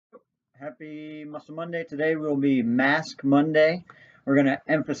Happy Muscle Monday. Today will be Mask Monday. We're going to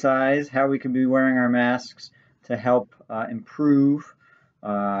emphasize how we can be wearing our masks to help improve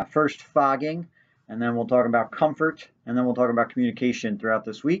first fogging, and then we'll talk about comfort, and then we'll talk about communication throughout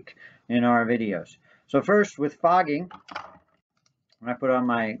this week in our videos. So first, with fogging, I put on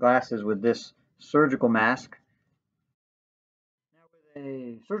my glasses with this surgical mask. Now with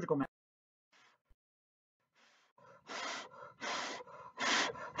a surgical mask,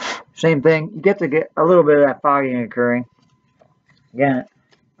 same thing. You get to get a little bit of that fogging occurring. Again,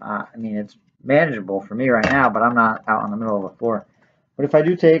 it's manageable for me right now, but I'm not out on the middle of the floor. But if I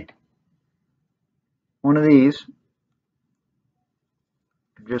do take one of these,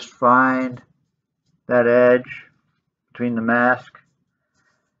 just find that edge between the mask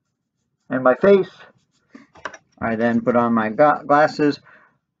and my face. I then put on my glasses.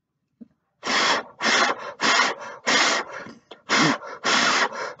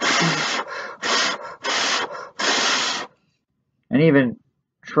 And even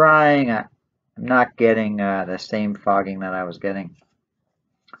trying, I'm not getting the same fogging that I was getting